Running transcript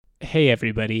Hey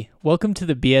everybody, welcome to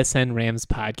the BSN Rams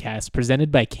podcast presented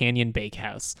by Canyon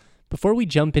Bakehouse. Before we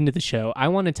jump into the show, I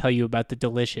want to tell you about the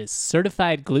delicious,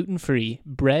 certified gluten-free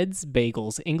breads,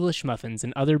 bagels, English muffins,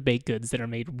 and other baked goods that are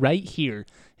made right here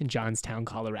in Johnstown,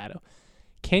 Colorado.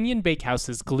 Canyon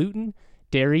Bakehouse's gluten,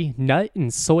 dairy, nut,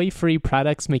 and soy-free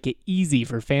products make it easy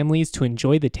for families to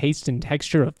enjoy the taste and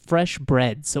texture of fresh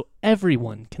bread so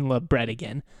everyone can love bread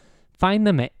again. Find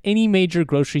them at any major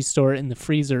grocery store in the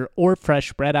freezer or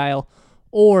fresh bread aisle,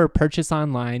 or purchase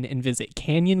online and visit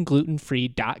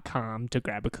canyonglutenfree.com to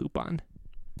grab a coupon.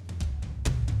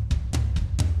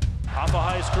 Off a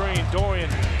high screen, Dorian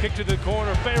kick to the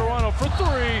corner, Fayerano for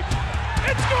three.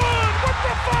 It's good with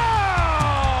the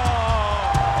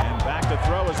foul! And back to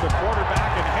throw is the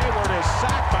quarterback, and Hayward is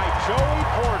sacked by Joey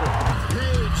Porter.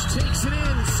 Page takes it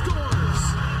in, scores.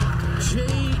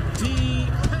 J.D.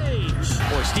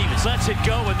 Boy, Stevens lets it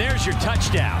go, and there's your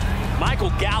touchdown.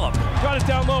 Michael Gallup. Got it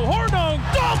down low. Hornung.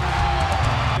 Dunk!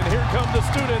 And here come the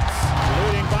students.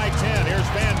 Leading by 10. Here's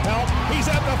Van Pelt. He's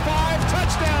at the 5.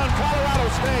 Touchdown, Colorado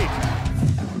State.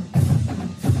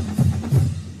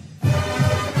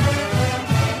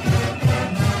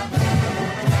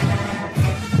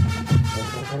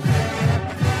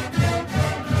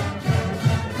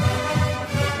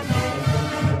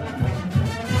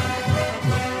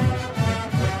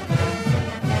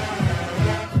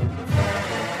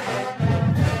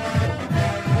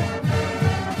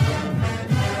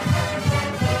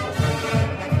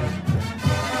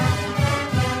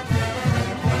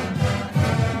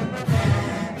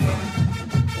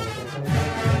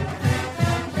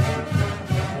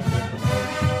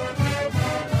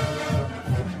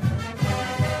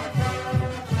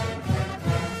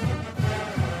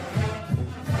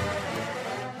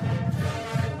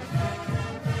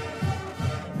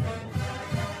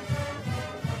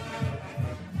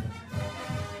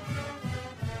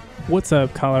 What's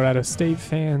up, Colorado State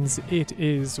fans? It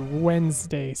is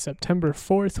Wednesday, September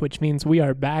 4th, which means we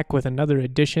are back with another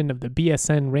edition of the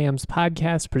BSN Rams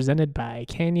podcast presented by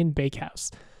Canyon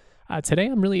Bakehouse. Today,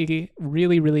 I'm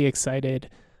really excited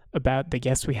about the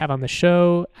guest we have on the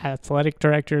show.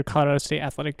 Colorado State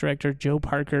Athletic Director Joe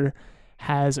Parker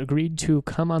has agreed to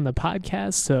come on the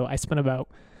podcast, so I spent about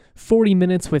 40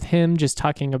 minutes with him just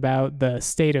talking about the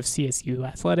state of CSU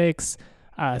athletics,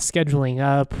 scheduling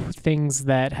up, things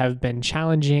that have been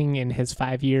challenging in his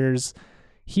 5 years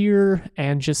here,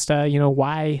 and just,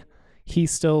 why he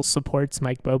still supports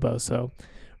Mike Bobo. So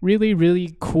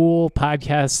really cool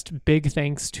podcast. Big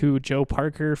thanks to Joe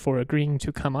Parker for agreeing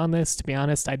to come on this. To be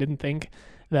honest, I didn't think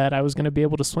that I was going to be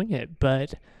able to swing it,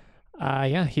 but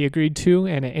he agreed to,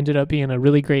 and it ended up being a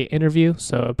really great interview.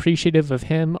 So appreciative of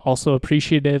him. Also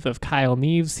appreciative of Kyle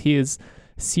Neves. He is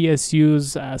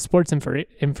CSU's sports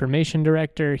information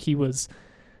director. He was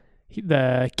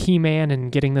the key man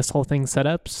in getting this whole thing set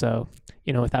up. So,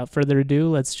 without further ado,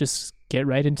 let's just get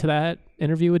right into that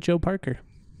interview with Joe Parker.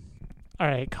 All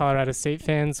right, Colorado State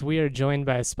fans, we are joined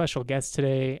by a special guest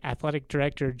today. Athletic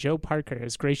Director Joe Parker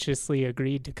has graciously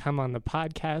agreed to come on the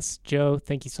podcast. Joe,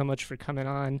 thank you so much for coming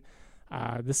on.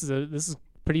 This is a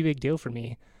pretty big deal for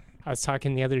me. I was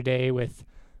talking the other day with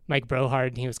Mike Brohard,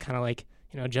 and he was kind of like,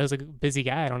 Joe's a busy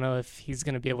guy. I don't know if he's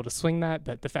going to be able to swing that,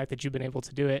 but the fact that you've been able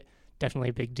to do it, definitely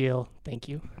a big deal. Thank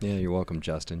you. Yeah, you're welcome,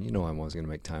 Justin. I'm always going to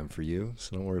make time for you,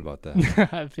 so don't worry about that.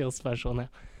 I feel special now.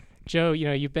 Joe,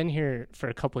 you've been here for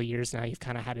a couple of years now. You've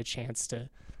kind of had a chance to,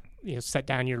 set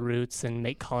down your roots and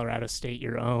make Colorado State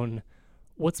your own.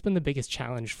 What's been the biggest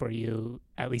challenge for you,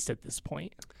 at least at this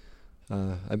point?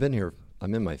 I've been here.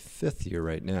 I'm in my 5th year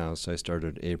right now, so I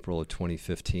started April of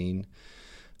 2015.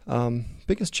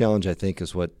 Biggest challenge, I think,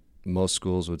 is what most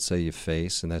schools would say you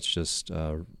face, and that's just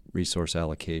resource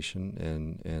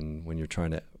allocation. And when you're trying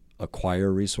to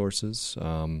acquire resources,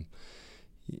 it's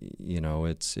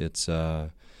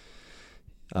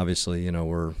obviously,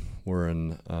 we're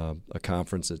in a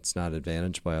conference that's not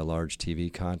advantaged by a large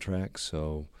TV contract.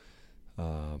 So,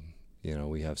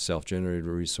 we have self-generated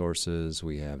resources,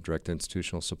 we have direct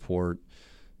institutional support,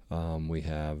 we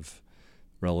have,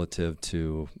 relative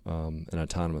to an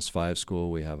autonomous 5 school,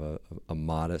 we have a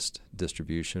modest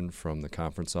distribution from the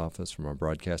conference office, from our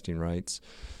broadcasting rights.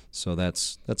 So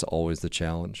that's always the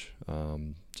challenge,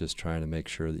 just trying to make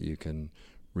sure that you can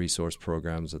resource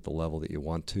programs at the level that you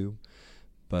want to.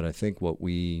 But I think what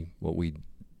we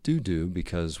do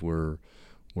because we're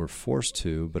forced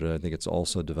to, but I think it's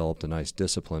also developed a nice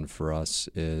discipline for us,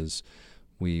 is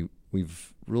we've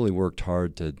really worked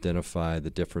hard to identify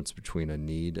the difference between a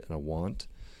need and a want.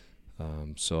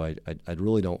 So I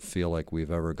really don't feel like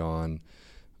we've ever gone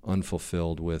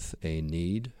unfulfilled with a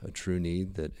need, a true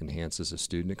need that enhances a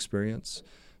student experience.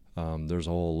 there's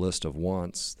a whole list of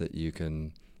wants that you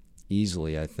can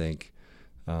easily, I think,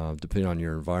 depending on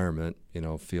your environment,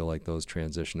 feel like those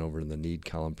transition over to the need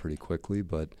column pretty quickly.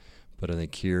 But I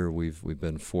think here we've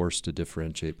been forced to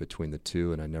differentiate between the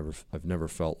two, and I've never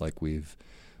felt like we've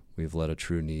let a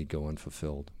true need go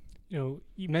unfulfilled. You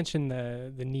mentioned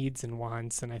the needs and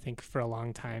wants, and I think for a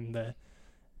long time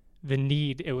the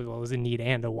need, it was a need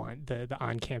and a want, the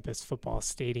on-campus football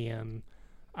stadium.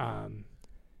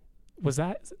 Was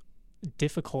that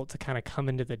difficult to kind of come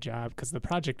into the job, because the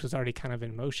project was already kind of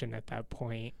in motion at that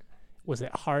point? Was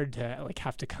it hard to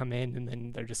have to come in and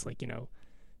then they're just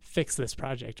fix this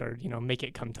project or make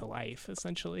it come to life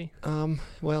essentially?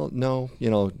 Well, no.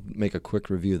 Make a quick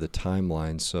review of the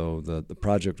timeline. So the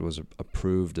project was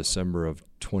approved December of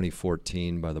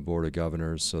 2014 by the Board of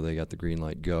Governors, so they got the green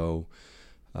light go.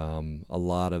 A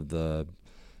lot of the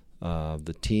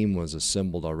team was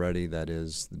assembled already. That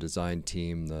is, the design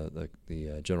team, the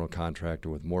general contractor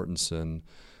with Mortensen.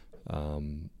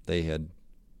 They had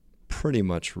pretty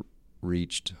much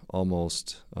reached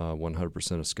almost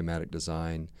 100% of schematic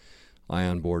design. I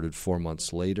onboarded 4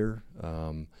 months later,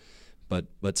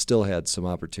 but still had some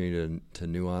opportunity to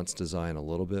nuance design a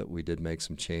little bit. We did make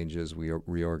some changes. We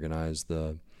reorganized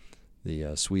the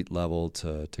suite level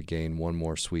to gain one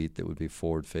more suite that would be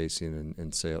forward-facing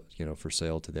and sale, for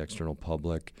sale to the external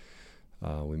public.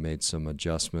 We made some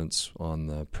adjustments on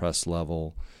the press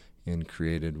level and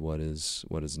created what is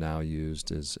now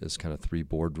used as kind of 3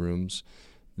 boardrooms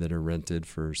that are rented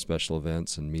for special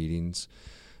events and meetings.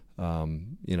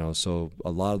 So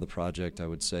a lot of the project, I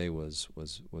would say, was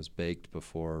baked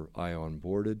before I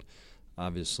onboarded.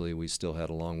 Obviously, we still had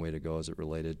a long way to go as it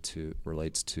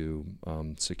relates to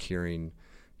securing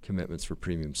commitments for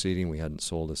premium seating. We hadn't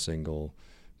sold a single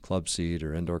club seat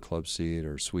or indoor club seat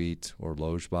or suite or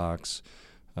loge box.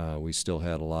 We still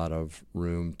had a lot of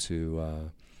room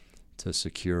to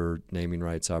secure naming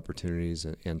rights opportunities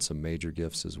and some major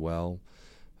gifts as well.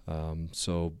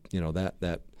 So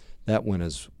that went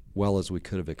as well as we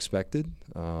could have expected.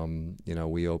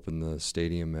 We opened the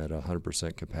stadium at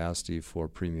 100% capacity for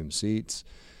premium seats.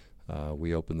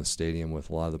 We opened the stadium with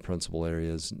a lot of the principal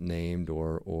areas named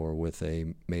or with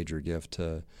a major gift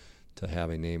to have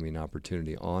a naming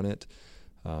opportunity on it.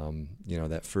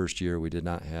 That first year we did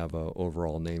not have an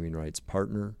overall naming rights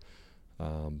partner,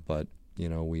 but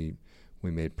we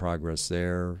made progress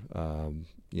there.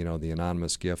 The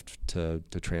anonymous gift to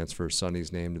transfer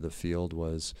Sonny's name to the field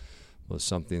was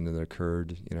something that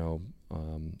occurred,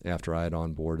 after I had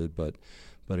onboarded.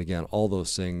 But again, all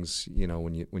those things,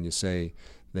 when you say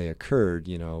they occurred,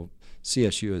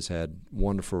 CSU has had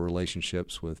wonderful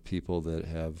relationships with people that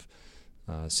have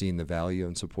seen the value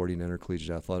in supporting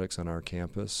intercollegiate athletics on our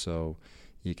campus. So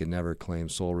you can never claim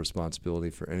sole responsibility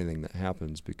for anything that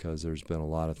happens, because there's been a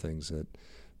lot of things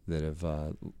that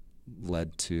have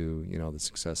led to the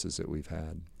successes that we've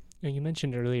had. You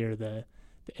mentioned earlier the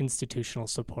institutional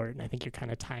support, and I think you're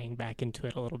kind of tying back into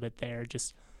it a little bit there,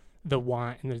 just the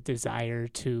want and the desire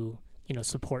to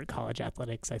support college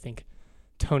athletics. I think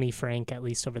Tony Frank, at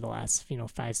least over the last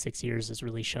 5-6 years, has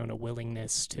really shown a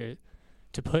willingness to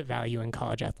put value in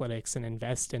college athletics and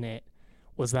invest in it.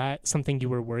 Was that something you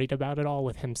were worried about at all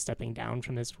with him stepping down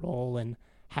from his role? And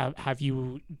have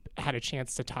you had a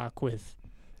chance to talk with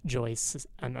Joyce?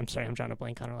 I'm sorry, I'm drawing a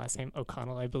blank on her last name.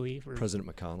 O'Connell, I believe. Or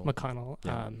President McConnell. McConnell.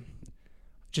 Yeah.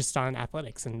 Just on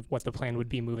athletics and what the plan would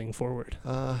be moving forward.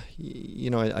 I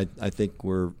think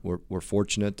we're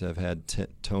fortunate to have had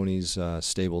Tony's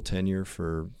stable tenure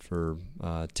for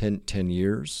 10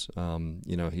 years.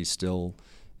 He still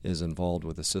is involved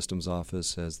with the systems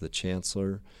office as the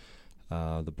chancellor.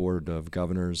 The Board of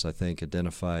Governors, I think,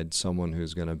 identified someone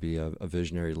who's going to be a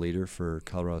visionary leader for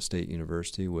Colorado State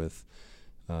University with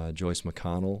Joyce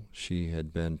McConnell. She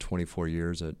had been 24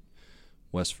 years at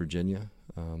West Virginia,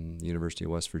 University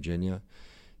of West Virginia,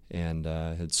 and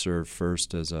had served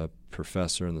first as a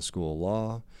professor in the School of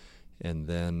Law, and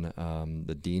then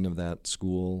the dean of that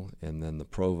school, and then the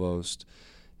provost.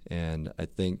 And I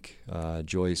think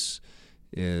Joyce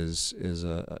is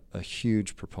a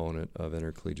huge proponent of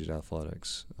intercollegiate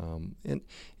athletics, and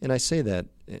I say that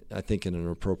I think in an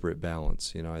appropriate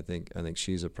balance. I think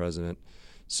she's a president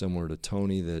similar to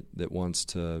Tony that wants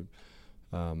to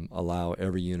allow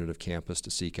every unit of campus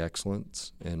to seek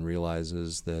excellence, and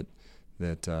realizes that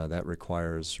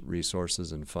requires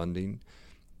resources and funding.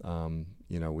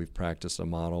 We've practiced a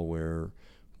model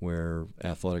where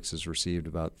athletics has received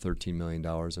about $13 million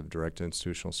of direct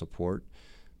institutional support,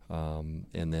 and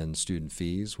then student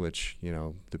fees, which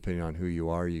depending on who you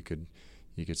are, you could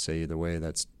say either way.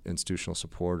 That's institutional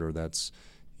support, or that's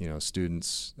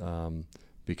students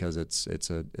because it's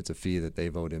a fee that they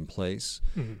vote in place.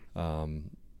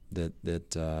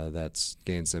 That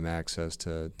gains them access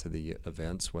to the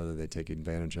events, whether they take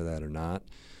advantage of that or not.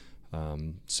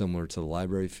 Similar to the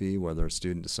library fee, whether a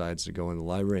student decides to go in the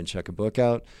library and check a book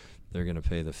out, they're going to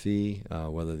pay the fee.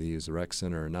 Whether they use the rec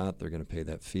center or not, they're going to pay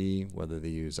that fee. Whether they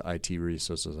use IT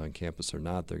resources on campus or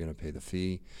not, they're going to pay the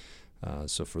fee.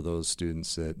 So for those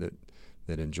students that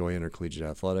enjoy intercollegiate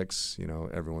athletics,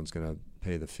 everyone's going to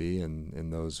pay the fee,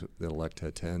 and those that elect to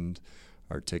attend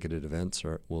our ticketed events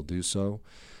will do so.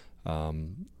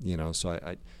 So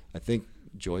I think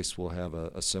Joyce will have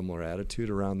a similar attitude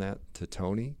around that to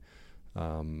Tony.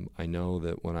 I know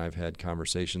that when I've had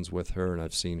conversations with her and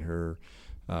I've seen her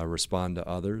respond to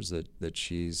others, that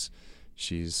she's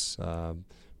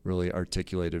really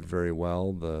articulated very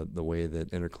well the way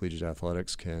that intercollegiate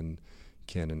athletics can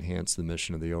enhance the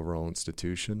mission of the overall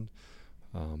institution.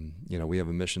 We have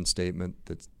a mission statement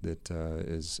that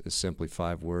is simply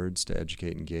 5 words: to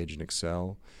educate, engage, and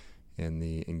excel. And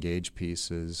the engage piece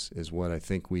is what I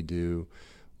think we do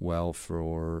well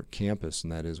for campus,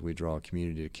 and that is we draw a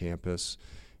community to campus.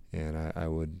 And I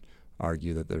would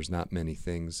argue that there's not many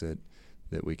things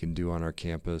that we can do on our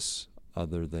campus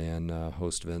other than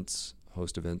host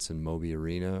events in Moby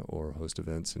Arena or host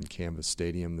events in Canvas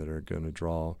Stadium that are going to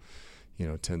draw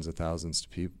tens of thousands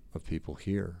of people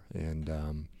here. And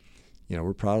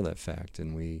we're proud of that fact,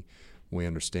 and we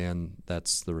understand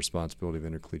that's the responsibility of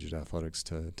intercollegiate athletics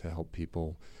to help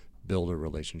people build a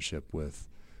relationship with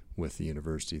the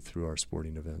university through our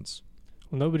sporting events.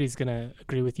 Well, nobody's going to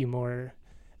agree with you more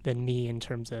than me in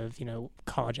terms of,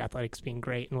 college athletics being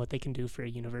great and what they can do for a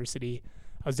university.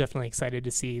 I was definitely excited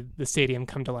to see the stadium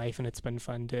come to life, and it's been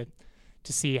fun to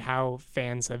see how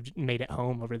fans have made it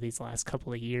home over these last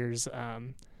couple of years.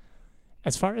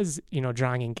 As far as,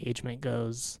 drawing engagement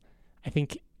goes, I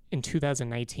think in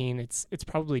 2019, it's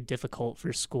probably difficult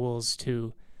for schools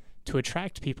to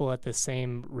attract people at the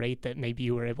same rate that maybe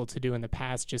you were able to do in the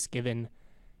past, just given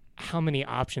how many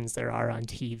options there are on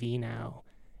TV now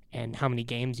and how many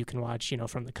games you can watch,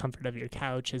 from the comfort of your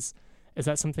couch. Is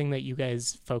that something that you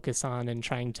guys focus on and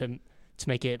trying to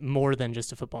make it more than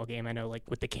just a football game? I know, like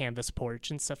with the Canvas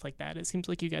porch and stuff like that, it seems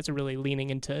like you guys are really leaning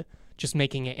into just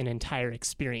making it an entire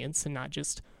experience and not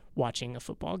just watching a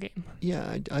football game.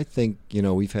 Yeah, I think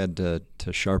we've had to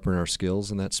sharpen our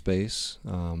skills in that space,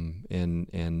 and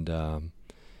I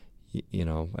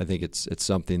think it's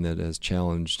something that has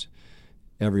challenged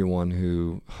everyone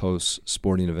who hosts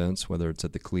sporting events, whether it's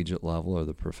at the collegiate level or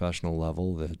the professional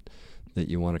level, that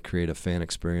you want to create a fan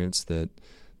experience that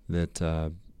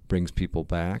brings people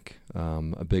back.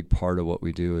 A big part of what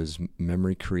we do is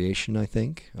memory creation, I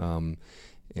think.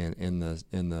 And in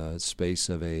the space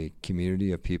of a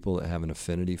community of people that have an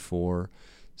affinity for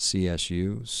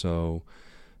CSU. So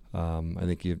I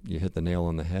think you hit the nail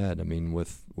on the head. I mean,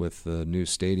 with the new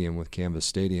stadium, with Canvas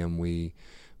Stadium, we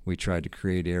tried to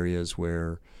create areas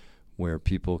where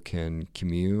people can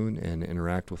commune and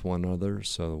interact with one another.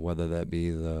 So whether that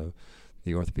be the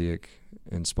Orthopedic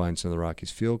and Spine Center of the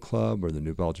Rockies Field Club or the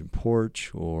New Belgium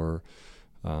Porch or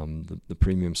the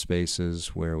premium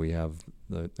spaces where we have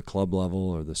the club level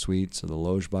or the suites or the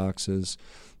loge boxes,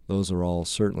 those are all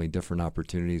certainly different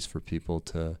opportunities for people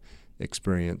to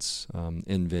experience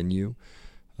in venue.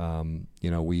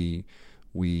 We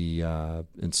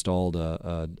installed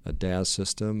a DAS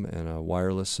system and a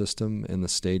wireless system in the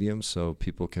stadium so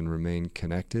people can remain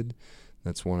connected.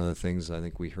 That's one of the things I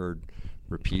think we heard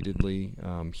repeatedly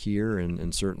here,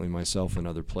 and certainly myself in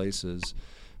other places.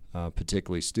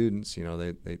 Particularly students,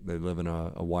 they live in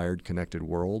a wired, connected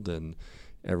world, and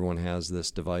everyone has this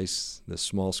device, this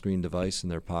small screen device in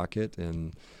their pocket,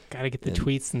 and got to get the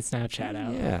tweets and Snapchat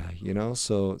out. Yeah,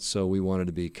 so we wanted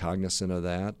to be cognizant of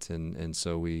that, and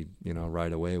so we,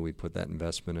 right away we put that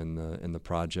investment in the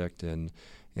project, and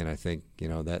I think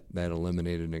that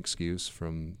eliminated an excuse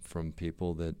from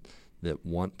people that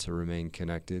want to remain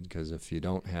connected, because if you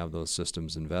don't have those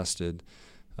systems invested,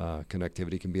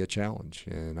 connectivity can be a challenge,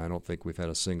 and I don't think we've had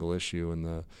a single issue in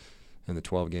the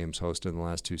 12 games hosted in the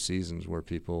last 2 seasons where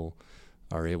people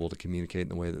are able to communicate in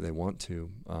the way that they want to.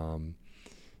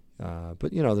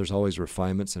 But there's always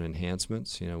refinements and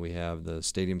enhancements. We have the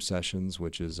stadium sessions,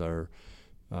 which is our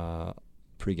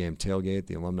pregame tailgate,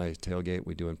 the alumni tailgate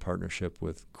we do in partnership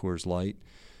with Coors Light,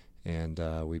 and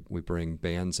we bring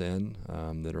bands in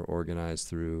that are organized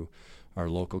through our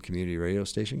local community radio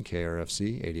station,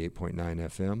 KRFC 88.9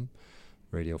 FM,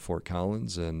 Radio Fort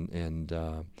Collins, and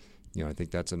I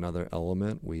think that's another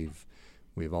element.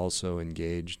 We've also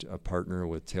engaged a partner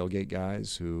with Tailgate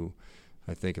Guys, who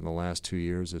I think in the last 2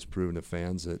 years has proven to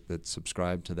fans that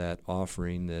subscribe to that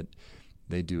offering that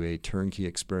They do a turnkey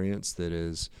experience that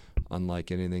is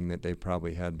unlike anything that they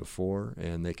probably had before,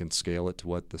 and they can scale it to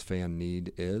what the fan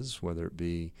need is, whether it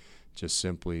be just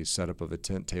simply setup of a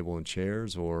tent, table, and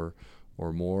chairs, or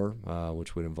more,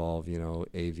 which would involve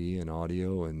AV and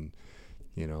audio and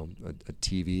a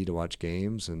TV to watch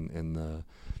games and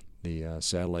the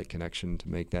satellite connection to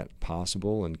make that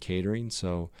possible, and catering.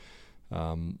 So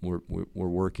we're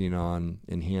working on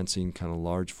enhancing kind of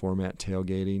large format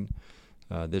tailgating.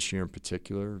 This year in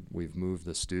particular, we've moved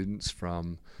the students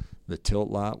from the tilt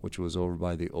lot, which was over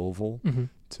by the Oval,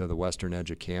 to the western edge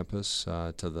of campus,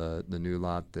 to the new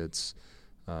lot that's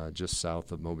just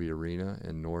south of Moby Arena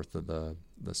and north of the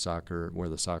soccer, where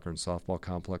the soccer and softball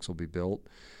complex will be built.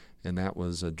 And that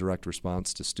was a direct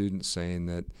response to students saying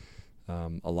that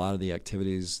a lot of the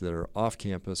activities that are off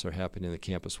campus are happening in the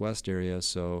Campus West area,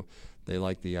 so they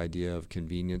like the idea of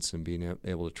convenience and being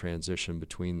able to transition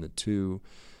between the two,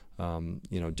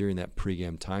 during that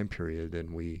pregame time period.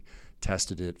 And we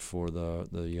tested it for the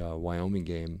Wyoming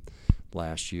game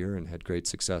last year and had great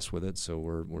success with it. So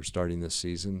we're starting this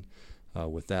season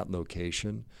with that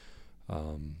location.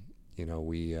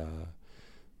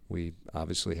 We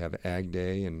obviously have Ag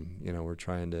Day, and we're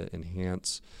trying to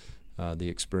enhance the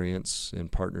experience in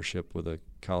partnership with the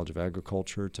College of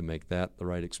Agriculture to make that the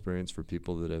right experience for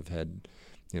people that have had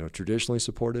traditionally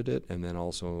supported it, and then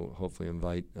also hopefully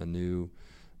invite a new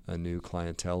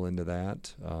clientele into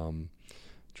that.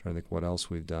 Trying to think what else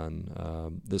we've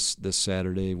done. This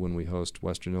Saturday, when we host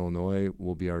Western Illinois,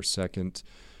 will be our second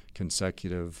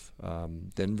consecutive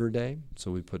Denver Day.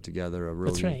 So we put together a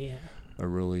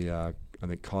really I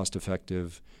think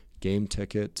cost-effective game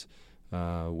ticket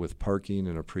with parking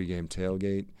and a pregame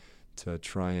tailgate to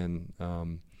try and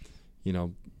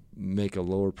make a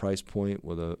lower price point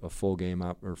with a full game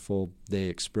or full day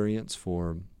experience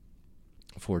for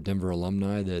Denver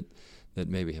alumni that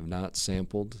maybe have not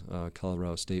sampled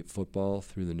Colorado State football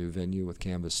through the new venue with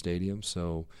Canvas Stadium.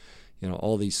 So,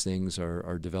 all these things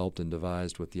are developed and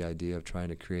devised with the idea of trying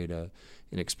to create an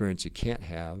experience you can't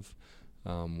have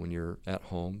when you're at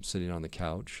home sitting on the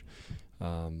couch.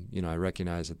 I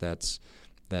recognize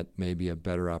that may be a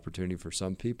better opportunity for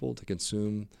some people to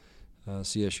consume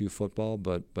CSU football,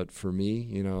 but for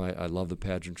me, I love the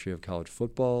pageantry of college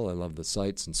football. I love the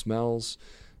sights and smells.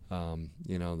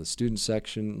 The student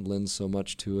section lends so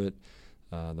much to it.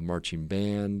 The marching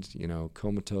band,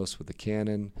 comatose with the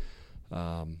cannon.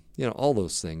 All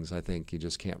those things I think you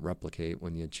just can't replicate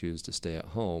when you choose to stay at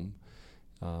home.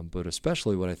 But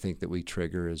especially what I think that we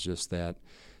trigger is just that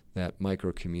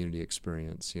micro community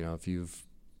experience. If you've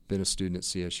been a student at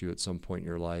CSU at some point in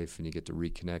your life and you get to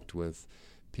reconnect with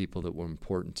people that were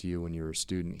important to you when you were a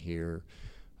student here,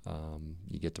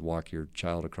 you get to walk your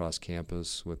child across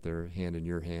campus with their hand in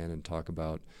your hand and talk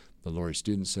about the Laurie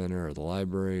Student Center or the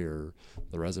library or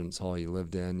the residence hall you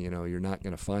lived in. You're not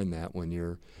going to find that when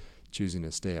you're choosing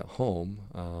to stay at home.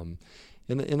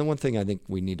 And the one thing I think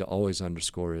we need to always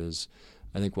underscore is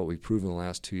I think what we've proven in the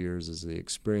last 2 years is the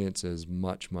experience is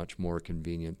much, much more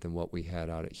convenient than what we had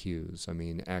out at Hughes. I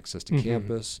mean, access to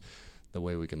campus, the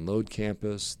way we can load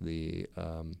campus, the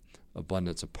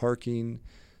abundance of parking,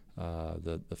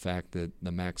 the fact that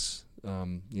the MAX,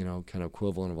 kind of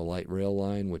equivalent of a light rail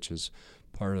line, which is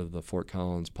part of the Fort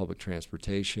Collins public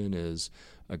transportation, is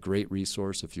a great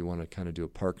resource if you want to kind of do a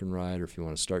park and ride or if you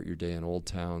want to start your day in Old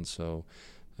Town. So,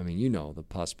 I mean, the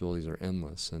possibilities are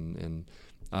endless, and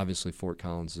obviously Fort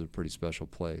Collins is a pretty special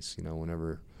place.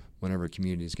 Whenever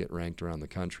communities get ranked around the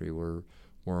country, we're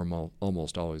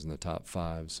almost always in the top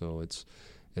 5. So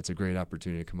it's a great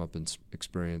opportunity to come up and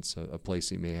experience a place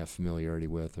that you may have familiarity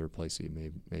with or a place that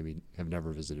you maybe have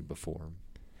never visited before.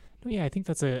 Yeah, I think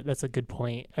that's a good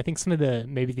point. I think some of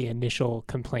the initial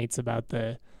complaints about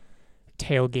the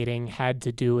tailgating had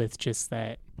to do with just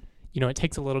that, it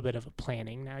takes a little bit of a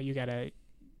planning. Now you gotta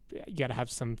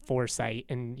have some foresight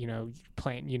and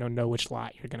plan, know which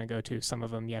lot you're gonna go to. Some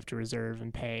of them you have to reserve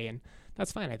and pay, and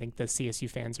that's fine. I think the CSU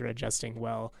fans are adjusting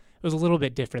well. It was a little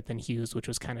bit different than Hughes, which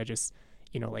was kind of just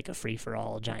like a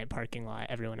free-for-all giant parking lot,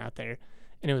 everyone out there,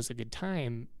 and it was a good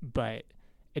time, but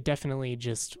it definitely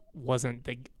just wasn't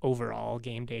the overall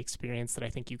game day experience that I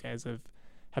think you guys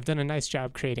have done a nice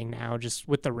job creating now, just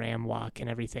with the Ram Walk and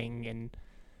everything, and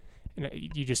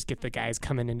you just get the guys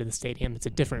coming into the stadium. It's a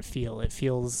different feel. It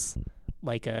feels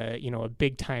like a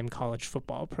big time college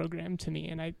football program to me,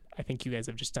 and I think you guys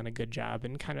have just done a good job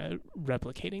in kind of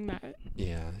replicating that.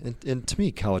 Yeah, and to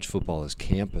me, college football is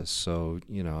campus, so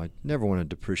I never want to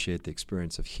depreciate the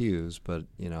experience of Hughes, but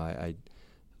I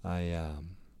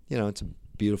it's a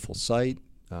beautiful site.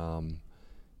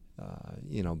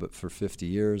 But for 50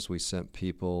 years, we sent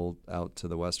people out to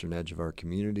the western edge of our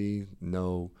community,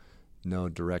 no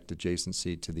direct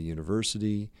adjacency to the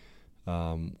university.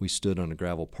 We stood on a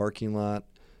gravel parking lot,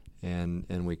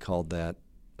 and we called that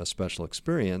a special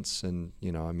experience. And,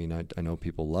 I know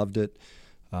people loved it.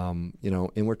 And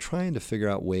we're trying to figure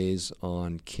out ways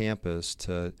on campus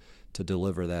to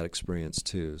deliver that experience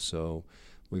too. So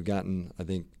we've gotten, I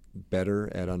think, better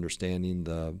at understanding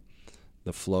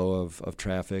the flow of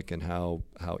traffic and how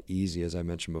easy, as I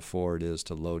mentioned before, it is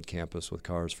to load campus with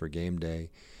cars for game day.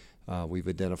 We've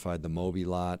identified the Moby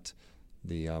lot,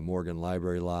 the Morgan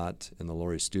Library lot, and the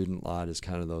Laurie Student lot as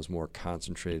kind of those more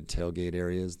concentrated tailgate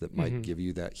areas that might give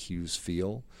you that Hughes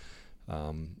feel.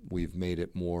 We've made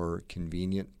it more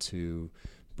convenient to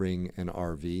bring an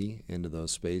RV into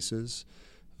those spaces.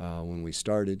 When we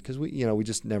started, because we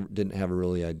just never didn't have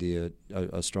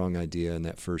a strong idea in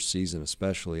that first season,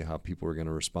 especially how people were going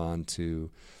to respond to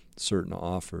certain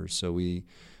offers. So we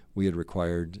had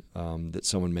required that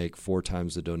someone make 4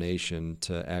 times the donation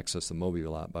to access the Moby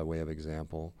lot, by way of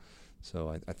example.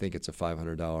 So I think it's a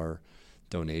 $500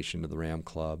 donation to the Ram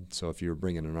Club. So if you were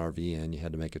bringing an RV in, you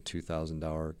had to make a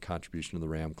 $2,000 contribution to the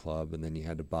Ram Club, and then you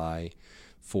had to buy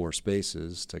 4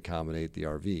 spaces to accommodate the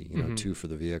RV, 2 for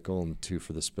the vehicle and 2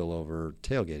 for the spillover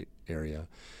tailgate area.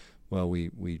 Well,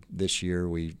 we this year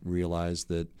we realized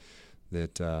that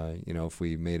if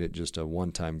we made it just a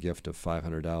one-time gift of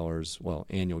 $500,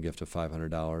 annual gift of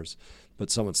 $500,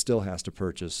 but someone still has to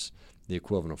purchase the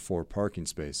equivalent of 4 parking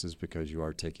spaces because you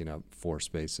are taking up 4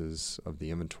 spaces of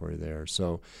the inventory there.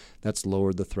 So that's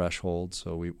lowered the threshold.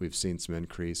 So we've seen some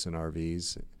increase in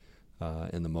RVs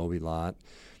in the Moby lot.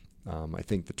 I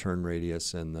think the turn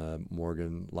radius and the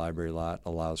Morgan Library lot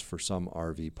allows for some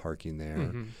RV parking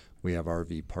there. We have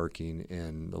RV parking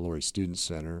in the Laurie Student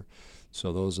Center.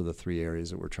 So those are the 3 areas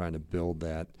that we're trying to build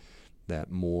that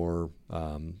more,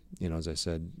 as I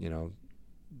said,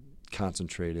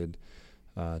 concentrated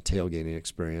tailgating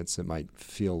experience that might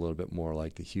feel a little bit more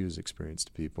like the Hughes experience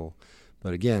to people.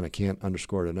 But again, I can't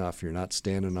underscore it enough. You're not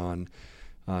standing on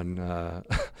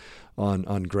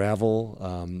gravel.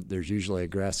 There's usually a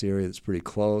grassy area that's pretty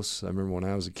close. I remember when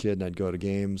I was a kid and I'd go to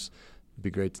games, it'd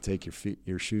be great to take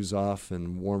your shoes off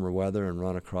in warmer weather and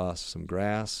run across some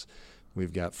grass.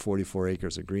 We've got 44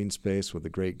 acres of green space with a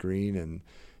great green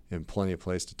and plenty of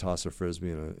place to toss a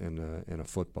frisbee and a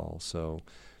football. So,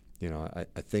 I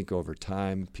think over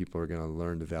time people are going to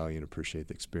learn to value and appreciate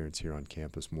the experience here on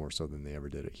campus more so than they ever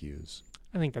did at Hughes.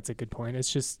 I think that's a good point.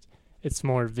 It's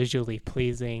more visually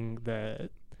pleasing.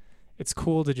 It's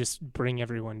cool to just bring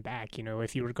everyone back.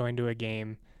 If you were going to a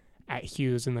game at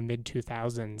Hughes in the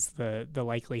mid-2000s, the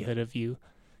likelihood of you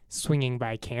swinging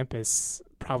by campus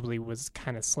probably was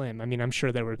kind of slim. I mean, I'm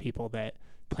sure there were people that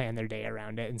planned their day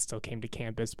around it and still came to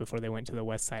campus before they went to the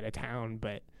west side of town,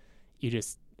 but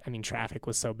traffic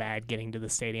was so bad getting to the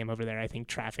stadium over there. I think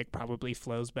traffic probably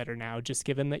flows better now, just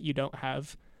given that you don't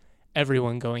have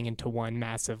everyone going into one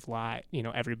massive lot,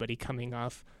 everybody coming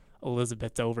off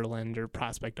Elizabeth's Overland or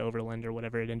Prospect Overland or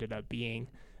whatever it ended up being.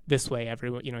 This way,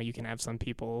 everyone, you can have some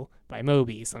people by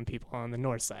Moby, some people on the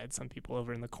north side, some people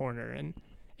over in the corner. And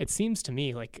it seems to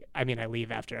me like, I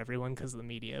leave after everyone because of the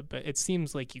media, but it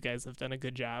seems like you guys have done a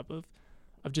good job of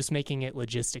just making it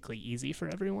logistically easy for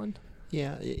everyone.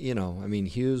 Yeah,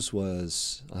 Hughes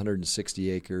was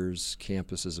 160 acres.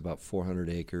 Campus is about 400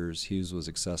 acres. Hughes was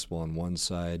accessible on one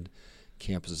side.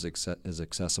 Campus is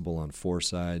accessible on 4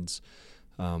 sides.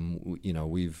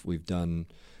 We've done,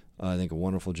 I think, a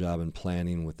wonderful job in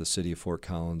planning with the city of Fort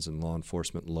Collins and law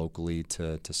enforcement locally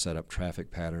to set up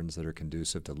traffic patterns that are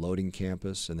conducive to loading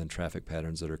campus and then traffic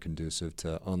patterns that are conducive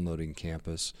to unloading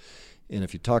campus. And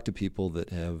if you talk to people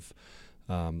that have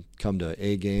come to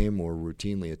a game or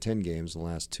routinely attend games in the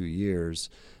last 2 years,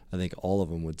 I think all of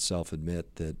them would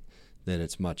self-admit that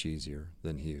it's much easier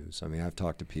than Hughes. I've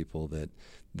talked to people that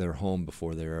they're home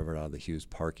before they're ever out of the Hughes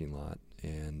parking lot,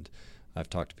 and I've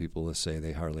talked to people that say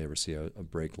they hardly ever see a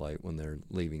brake light when they're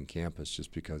leaving campus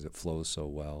just because it flows so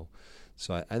well.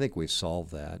 So I think we've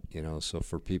solved that, so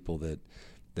for people that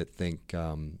think,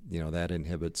 that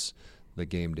inhibits the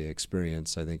game day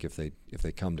experience, I think if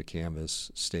they come to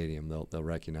Canvas Stadium, they'll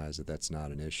recognize that that's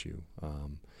not an issue.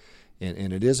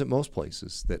 And it is at most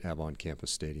places that have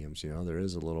on-campus stadiums. There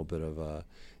is a little bit of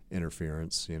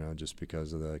interference, just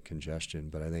because of the congestion.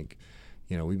 But I think,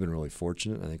 we've been really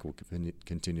fortunate. I think we'll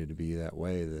continue to be that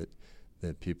way,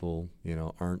 that people,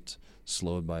 aren't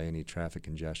slowed by any traffic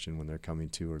congestion when they're coming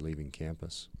to or leaving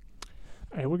campus.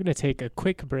 All right, we're going to take a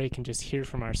quick break and just hear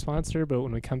from our sponsor. But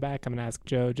when we come back, I'm going to ask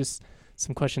Joe just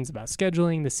some questions about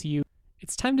scheduling, the CU.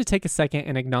 It's time to take a second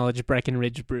and acknowledge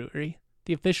Breckenridge Brewery.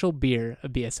 the official beer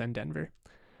of BSN Denver.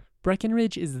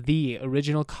 Breckenridge is the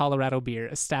original Colorado beer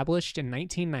established in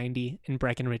 1990 in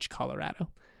Breckenridge, Colorado.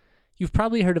 You've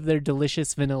probably heard of their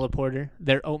delicious vanilla porter,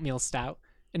 their oatmeal stout,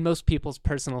 and most people's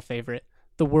personal favorite,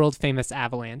 the world-famous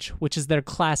Avalanche, which is their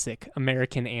classic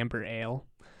American Amber Ale.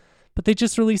 But they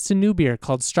just released a new beer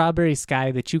called Strawberry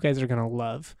Sky that you guys are going to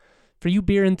love. For you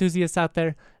beer enthusiasts out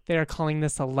there, they are calling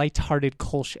this a light-hearted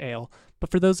Kolsch ale.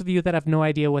 But for those of you that have no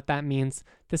idea what that means,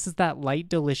 this is that light,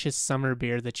 delicious summer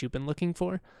beer that you've been looking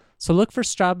for. So look for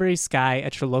Strawberry Sky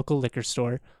at your local liquor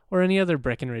store or any other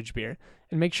Breckenridge beer.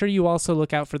 And make sure you also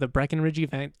look out for the Breckenridge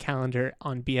event calendar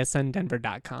on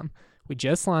bsndenver.com. We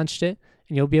just launched it,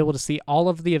 and you'll be able to see all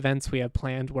of the events we have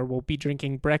planned where we'll be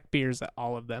drinking Breck beers at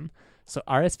all of them. So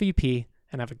RSVP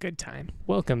and have a good time.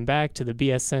 Welcome back to the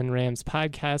BSN Rams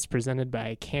podcast presented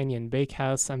by Canyon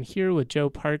Bakehouse. I'm here with Joe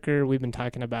Parker. We've been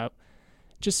talking about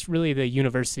just really the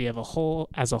university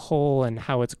as a whole and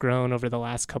how it's grown over the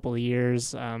last couple of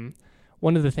years.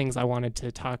 One of the things I wanted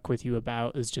to talk with you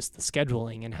about is just the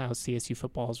scheduling and how CSU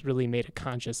football has really made a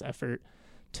conscious effort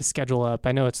to schedule up.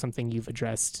 I know it's something you've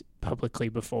addressed publicly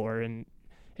before, and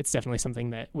it's definitely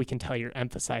something that we can tell you're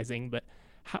emphasizing, but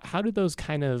how did those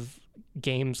kind of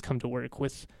games come to work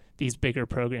with these bigger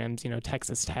programs,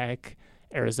 Texas Tech,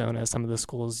 Arizona, some of the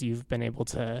schools you've been able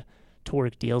to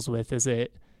work deals with? Is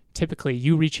it typically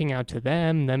you reaching out to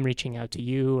them reaching out to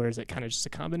you, or is it kind of just a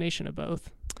combination of both?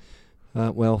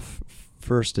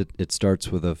 First it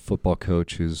starts with a football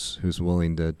coach who's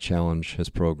willing to challenge his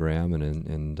program,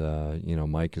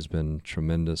 and Mike has been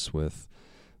tremendous with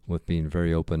being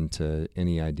very open to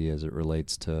any idea as it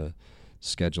relates to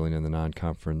scheduling in the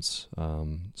non-conference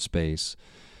space.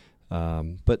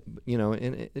 But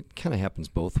it kind of happens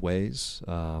both ways.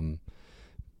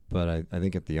 But I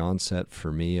think at the onset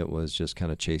for me, it was just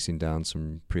kind of chasing down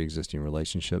some pre-existing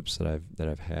relationships that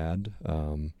I've had.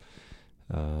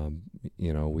 I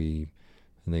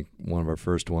think one of our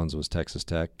first ones was Texas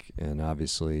Tech, and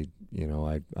obviously,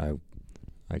 I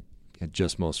had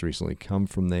just most recently come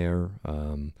from there.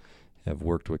 Have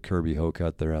worked with Kirby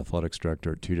Hokut, their athletics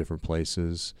director, at two different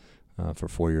places for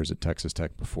 4 years at Texas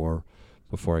Tech before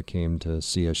I came to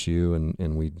CSU,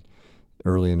 and we.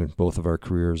 Early in both of our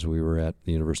careers, we were at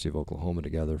the University of Oklahoma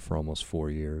together for almost 4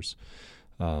 years.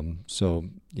 There's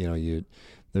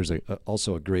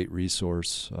also a great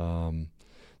resource. The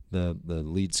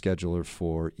lead scheduler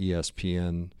for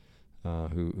ESPN,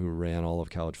 who ran all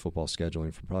of college football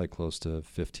scheduling for probably close to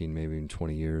 15, maybe even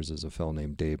 20 years, is a fellow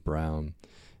named Dave Brown.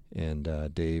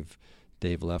 And Dave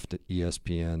left at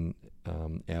ESPN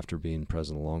after being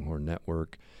president of Longhorn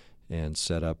Network, and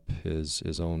set up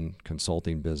his own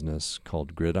consulting business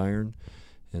called Gridiron.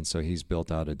 And so he's built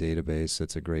out a database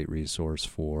that's a great resource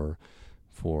for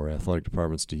athletic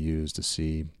departments to use to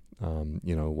see,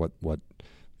 what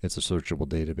it's a searchable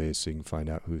database, so you can find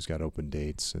out who's got open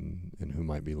dates and who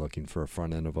might be looking for a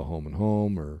front end of a home and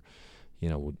home, or,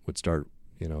 would start,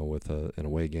 with an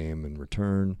away game and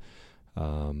return.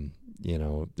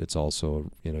 It's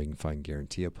also, you can find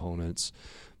guarantee opponents.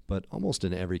 But almost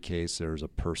in every case, there's a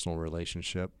personal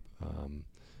relationship.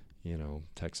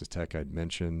 Texas Tech I'd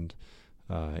mentioned.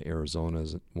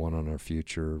 Arizona's one on our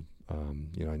future.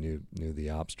 I knew the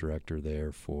ops director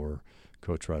there for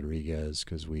Coach Rodriguez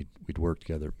because we'd worked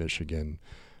together at Michigan.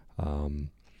 You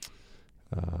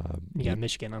got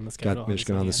Michigan on the schedule. Got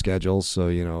Michigan on the schedule, so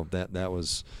that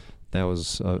was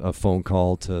a phone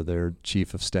call to their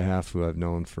chief of staff, who I've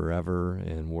known forever,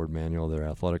 and Ward Manuel, their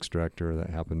athletics director.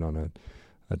 That happened on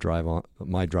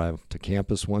my drive to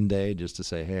campus one day, just to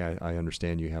say, hey, I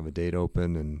understand you have a date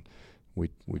open, and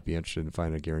we'd be interested in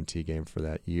finding a guarantee game for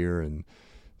that year. And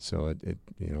so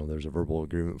there's a verbal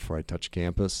agreement before I touched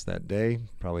campus that day,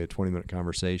 probably a 20-minute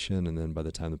conversation, and then by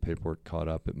the time the paperwork caught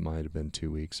up, it might have been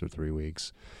 2 weeks or 3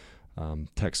 weeks.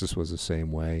 Texas was the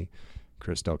same way.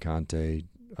 Chris Del Conte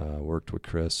worked with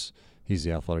Chris. He's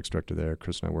the athletics director there.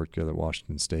 Chris and I worked together at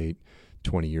Washington State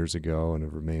 20 years ago and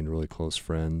have remained really close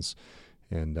friends.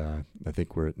 And I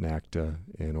think we're at NACTA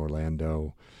in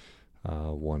Orlando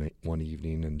one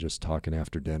evening and just talking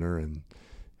after dinner, and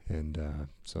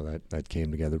so that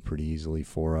came together pretty easily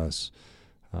for us.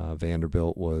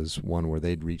 Vanderbilt was one where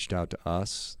they'd reached out to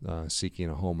us seeking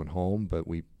a home and home, but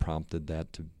we prompted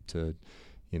that to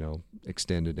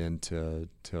extend it into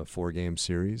a 4-game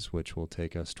series, which will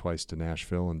take us twice to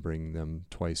Nashville and bring them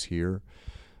twice here.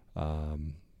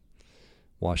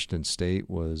 Washington State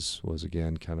was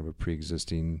again kind of a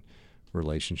pre-existing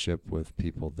relationship with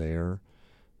people there.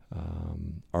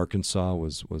 Arkansas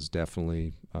was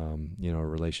definitely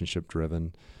relationship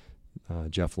driven.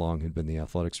 Jeff Long, who'd been the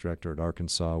athletics director at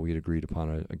Arkansas, we had agreed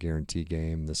upon a guarantee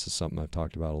game. This is something I've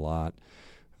talked about a lot.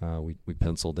 We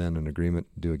penciled in an agreement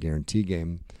to do a guarantee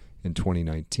game in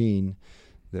 2019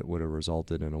 that would have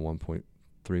resulted in a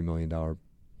 $1.3 million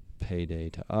payday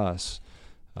to us.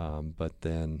 But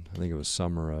then I think it was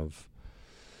summer of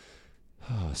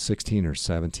 16 or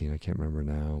 17, I can't remember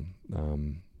now.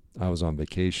 I was on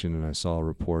vacation and I saw a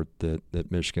report that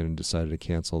Michigan decided to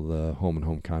cancel the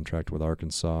home-and-home contract with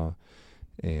Arkansas.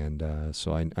 And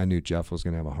so I knew Jeff was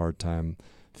going to have a hard time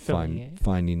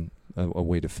finding a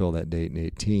way to fill that date in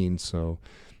 18. So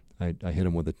I hit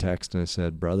him with a text and I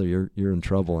said, "Brother, you're in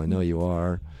trouble. I know you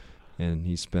are." And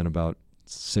he spent about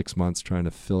 6 months trying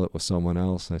to fill it with someone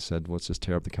else. And I said, "Let's just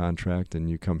tear up the contract and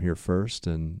you come here first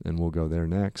and we'll go there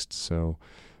next." So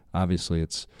obviously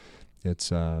it's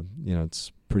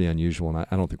pretty unusual, and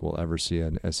I don't think we'll ever see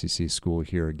an SEC school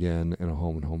here again in a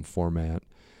home-and-home format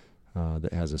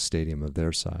that has a stadium of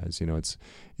their size.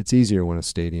 It's easier when a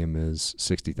stadium is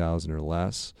 60,000 or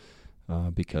less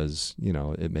because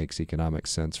it makes economic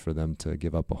sense for them to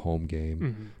give up a home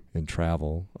game and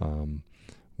travel.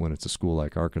 When it's a school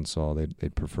like Arkansas,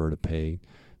 they'd prefer to pay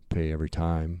every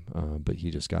time, but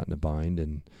he just got in a bind,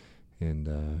 and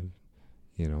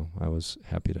I was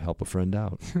happy to help a friend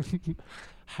out.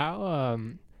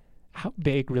 How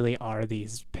big really are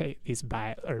these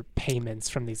payments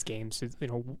from these games?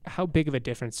 How big of a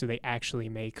difference do they actually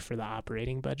make for the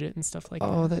operating budget and stuff like that?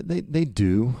 Oh, they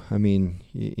do. I mean,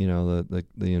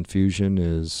 the infusion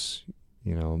is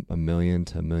 $1 million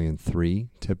to $1.3 million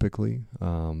typically.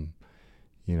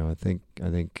 I think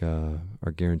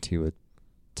our guarantee with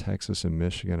Texas and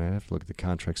Michigan, I have to look at the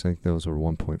contracts. I think those were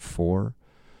 1.4.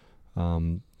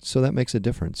 So that makes a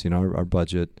difference. Our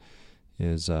budget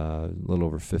is a little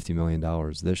over $50 million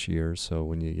this year. So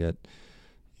when you get,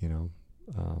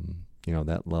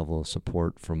 that level of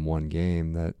support from one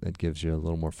game, that gives you a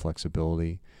little more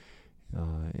flexibility.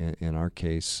 In our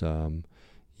case,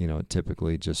 it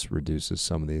typically just reduces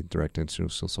some of the direct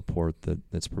institutional support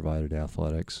that's provided to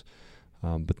athletics.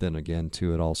 But then again,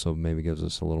 too, it also maybe gives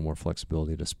us a little more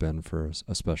flexibility to spend for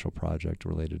a special project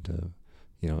related to,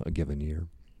 a given year.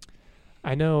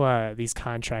 I know these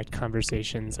contract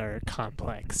conversations are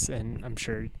complex, and I'm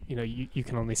sure you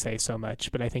can only say so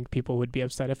much, but I think people would be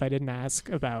upset if I didn't ask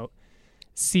about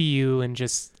CU and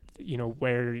just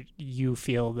where you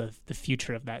feel the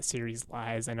future of that series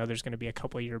lies. I know there's going to be a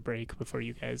couple-year break before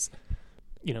you guys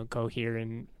go here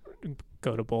and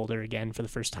go to Boulder again for the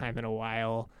first time in a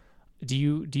while. Do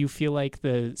you feel like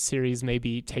the series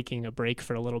maybe taking a break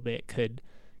for a little bit could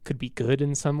be good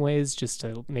in some ways, just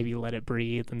to maybe let it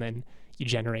breathe and then you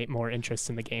generate more interest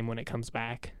in the game when it comes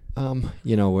back?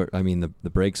 The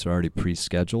breaks are already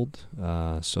pre-scheduled.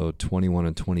 So 21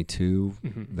 and 22,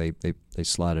 they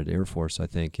slotted Air Force, I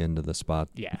think, into the spot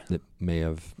that may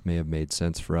have made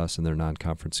sense for us in their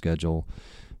non-conference schedule.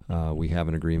 We have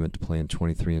an agreement to play in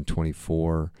 23 and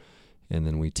 24, and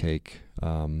then we take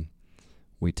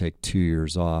 2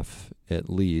 years off at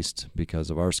least because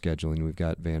of our scheduling. We've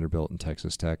got Vanderbilt and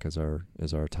Texas Tech as our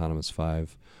autonomous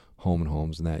 5 home and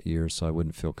homes in that year, so I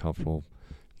wouldn't feel comfortable,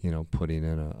 putting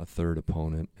in a third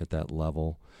opponent at that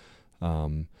level.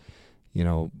 When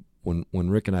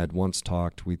Rick and I had once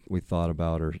talked, we thought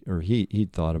about, or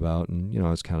he'd thought about, and it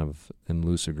was kind of in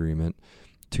loose agreement,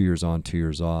 2 years on, 2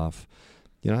 years off.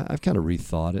 I've kind of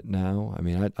rethought it now. I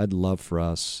mean, I'd love for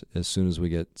us, as soon as we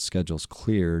get schedules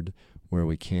cleared, where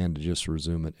we can, to just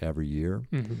resume it every year.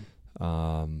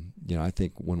 I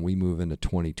think when we move into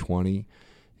 2020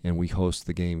 and we host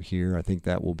the game here, I think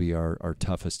that will be our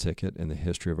toughest ticket in the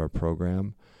history of our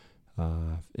program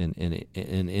in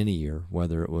any year,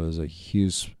 whether it was a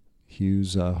Hughes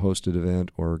hosted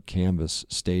event or Canvas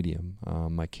Stadium.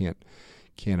 I can't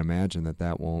imagine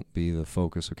that won't be the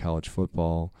focus of college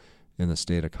football in the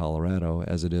state of Colorado,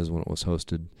 as it is when it was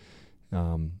hosted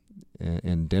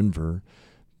in Denver.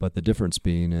 But the difference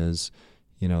being is,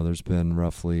 there's been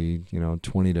roughly,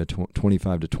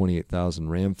 25 to 28,000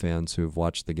 Ram fans who have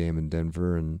watched the game in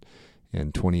Denver, and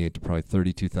 28 to probably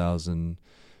 32,000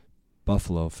 Buff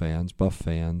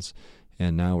fans,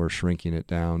 and now we're shrinking it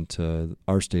down to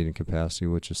our stadium capacity,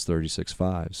 which is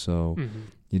 36.5. So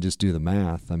you just do the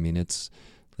math. I mean, there's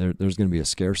going to be a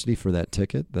scarcity for that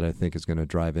ticket that I think is going to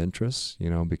drive interest,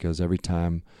 because every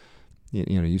time,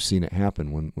 you've seen it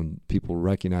happen when people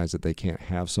recognize that they can't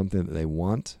have something that they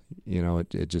want,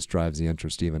 it just drives the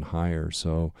interest even higher.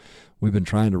 So we've been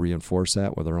trying to reinforce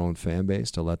that with our own fan base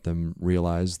to let them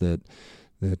realize that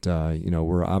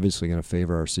we're obviously going to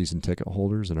favor our season ticket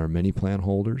holders and our mini plan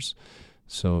holders.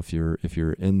 So if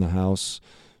you're in the house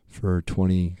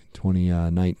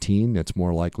 2019. It's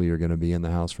more likely you're going to be in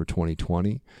the house for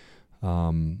 2020.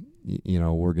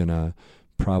 We're going to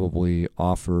probably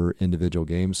offer individual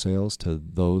game sales to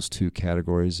those two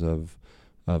categories of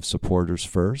supporters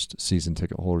first, season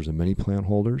ticket holders and mini plan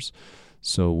holders.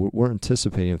 So we're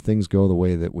anticipating if things go the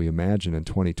way that we imagine in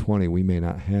 2020, we may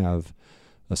not have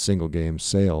a single game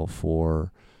sale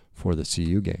for the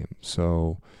CU game.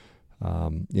 So,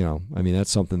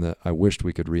 that's something that I wished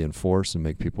we could reinforce and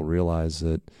make people realize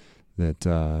that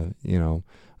I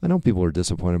know people are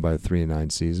disappointed by the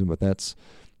 3-9 season, but that's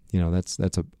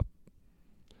a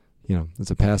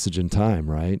passage in time,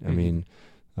 right? Mm-hmm. I mean,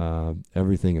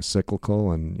 everything is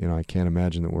cyclical, and I can't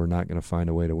imagine that we're not going to find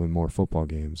a way to win more football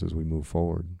games as we move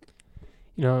forward.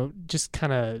 Just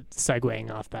kind of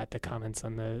segueing off that, the comments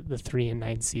on the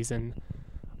 3-9 season.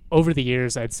 Over the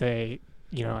years, I'd say,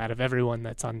 out of everyone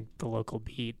that's on the local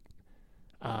beat,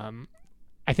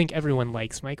 I think everyone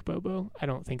likes Mike Bobo. I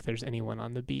don't think there's anyone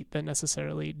on the beat that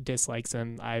necessarily dislikes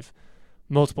him. I've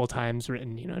multiple times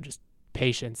written, just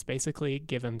patience, basically.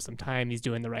 Give him some time. He's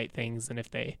doing the right things, and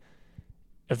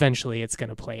eventually it's going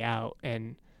to play out.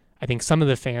 And I think some of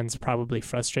the fans probably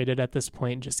frustrated at this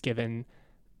point, just given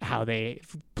how they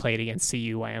played against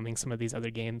CU, Wyoming, some of these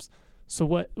other games. So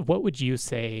what would you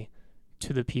say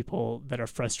to the people that are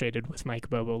frustrated with Mike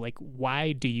Bobo? Like,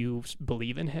 why do you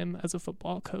believe in him as a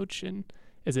football coach? And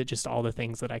is it just all the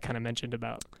things that I kind of mentioned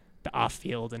about the off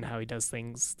field and how he does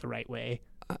things the right way?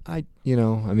 I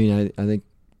think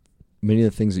many of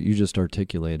the things that you just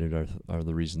articulated are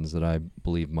the reasons that I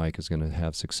believe Mike is going to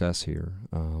have success here.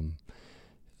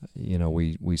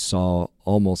 We saw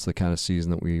almost the kind of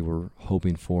season that we were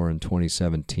hoping for in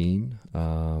 2017.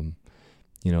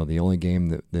 The only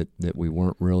game that we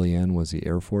weren't really in was the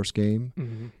Air Force game.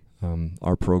 Mm-hmm.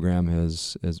 Our program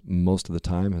has most of the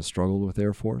time has struggled with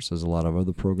Air Force, as a lot of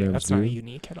other programs that's do. Not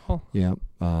unique at all. Yeah.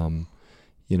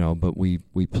 But we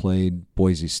played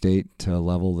Boise State to a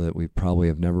level that we probably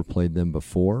have never played them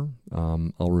before.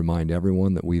 I'll remind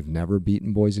everyone that we've never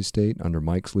beaten Boise State under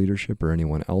Mike's leadership or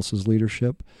anyone else's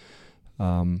leadership.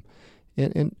 And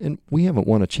we haven't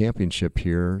won a championship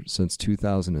here since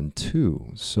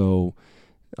 2002. So,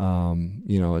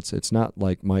 it's not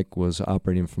like Mike was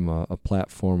operating from a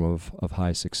platform of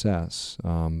high success.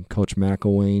 Coach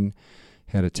McElwain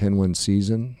had a 10-win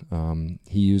season.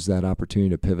 He used that opportunity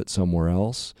to pivot somewhere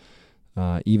else.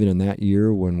 Even in that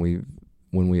year, when we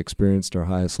experienced our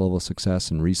highest level of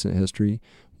success in recent history,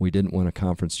 we didn't win a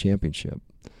conference championship,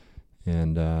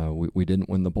 and we didn't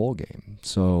win the bowl game.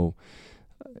 So,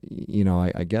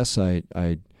 I guess I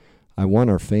want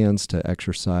our fans to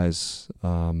exercise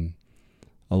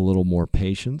a little more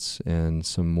patience and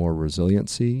some more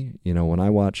resiliency. When I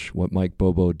watch what Mike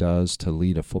Bobo does to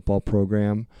lead a football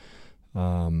program,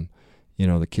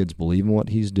 the kids believe in what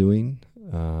he's doing.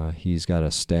 He's got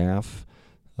a staff,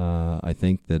 I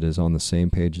think, that is on the same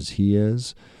page as he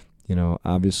is.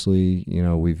 Obviously,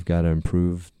 we've got to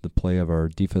improve the play of our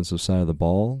defensive side of the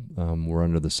ball. We're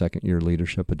under the second-year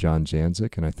leadership of John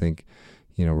Janzik, and I think,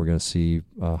 we're going to see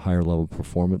a higher level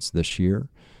performance this year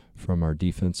from our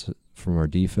defense.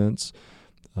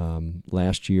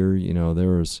 Last year,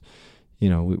 there was,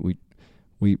 we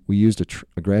used a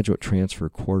graduate transfer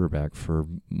quarterback for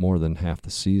more than half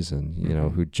the season,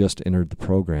 who just entered the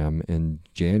program in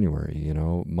January.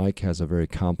 Mike has a very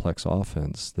complex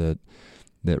offense that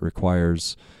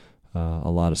requires a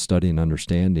lot of study and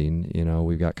understanding.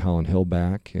 We've got Colin Hill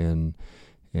back, and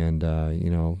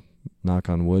knock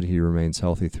on wood, he remains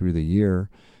healthy through the year.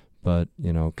 But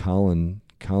Colin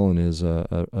is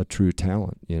a true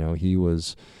talent. He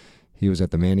was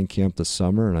at the Manning camp this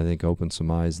summer, and I think opened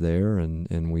some eyes there.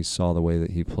 And we saw the way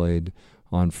that he played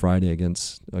on Friday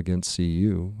against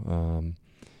CU. And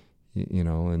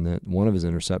that one of his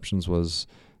interceptions was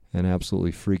an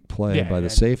absolutely freak play by the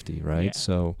safety, right? Yeah.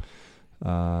 So,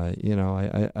 I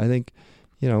think,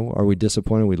 are we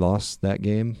disappointed we lost that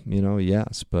game?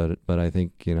 Yes, but I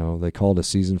think, they called a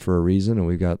season for a reason, and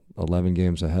we've got 11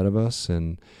 games ahead of us,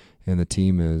 and the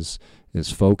team is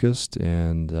focused,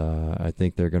 and I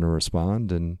think they're going to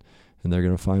respond, and they're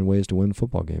going to find ways to win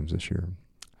football games this year.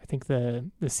 I think the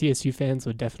CSU fans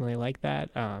would definitely like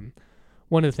that.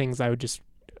 One of the things I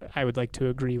would like to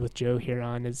agree with Joe here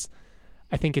on is,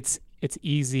 I think it's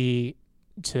easy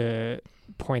to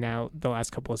point out the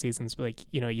last couple of seasons, like,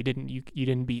 you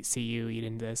didn't beat CU, you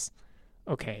didn't this.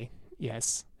 Okay,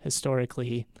 yes,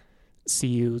 historically,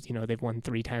 CU, they've won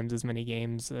 3 times as many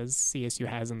games as CSU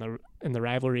has in the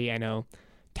rivalry. I know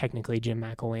technically Jim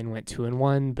McElwain went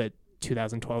 2-1, but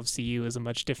 2012 CU is a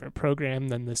much different program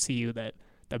than the CU that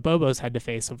Bobo's had to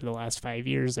face over the last 5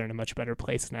 years. They're in a much better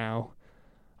place now.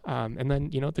 And then,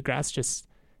 the grass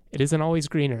it isn't always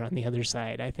greener on the other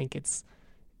side. I think it's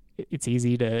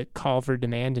easy to call for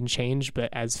demand and change, but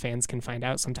as fans can find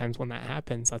out, sometimes when that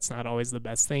happens, that's not always the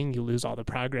best thing. You lose all the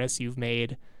progress you've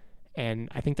made. And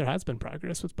I think there has been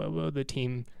progress with Bobo. The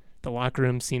team, the locker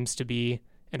room seems to be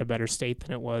in a better state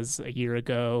than it was a year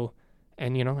ago.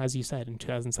 And, as you said, in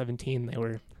 2017, they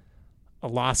were a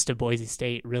loss to Boise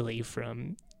State, really,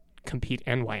 from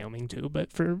and Wyoming too,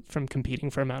 but from competing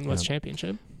for a Mountain West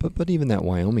championship. But even that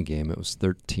Wyoming game, it was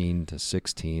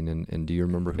 13-16, and do you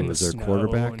remember who was their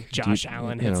quarterback? Josh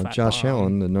Allen. Josh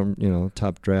Allen, the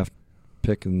top draft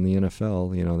pick in the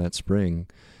NFL, that spring,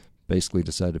 basically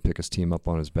decided to pick his team up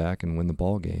on his back and win the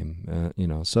ball game.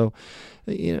 So,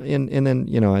 and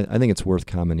then I think it's worth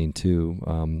commenting too.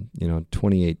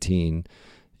 2018,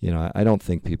 I don't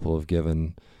think people have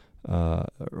given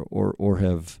or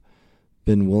have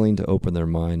been willing to open their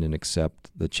mind and accept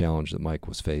the challenge that Mike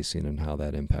was facing and how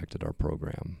that impacted our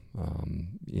program.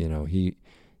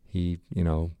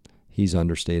 He's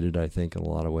understated, I think, in a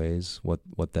lot of ways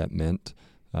what that meant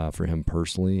for him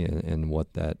personally and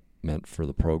what that meant for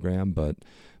the program. But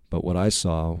what I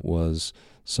saw was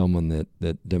someone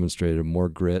that demonstrated more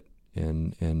grit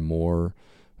and more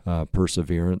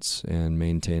perseverance and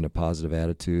maintained a positive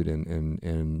attitude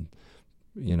and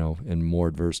more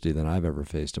adversity than I've ever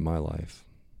faced in my life.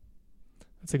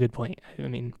 That's a good point. I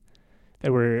mean,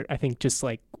 there were, I think, just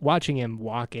like watching him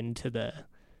walk into the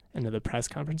press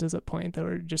conferences at point, that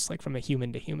were just like from a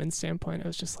human to human standpoint, I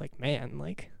was just like, man,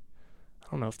 like, I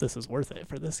don't know if this is worth it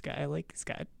for this guy. Like, he's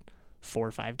got 4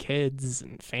 or 5 kids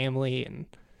and family and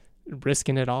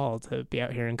risking it all to be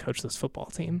out here and coach this football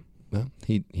team. Well,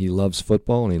 he loves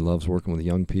football and he loves working with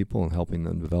young people and helping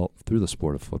them develop through the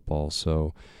sport of football.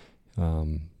 So,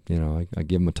 I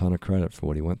give him a ton of credit for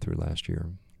what he went through last year.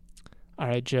 All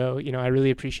right, Joe, I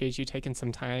really appreciate you taking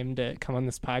some time to come on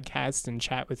this podcast and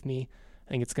chat with me.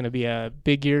 I think it's going to be a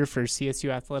big year for CSU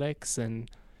athletics, and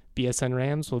BSN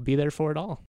Rams will be there for it all.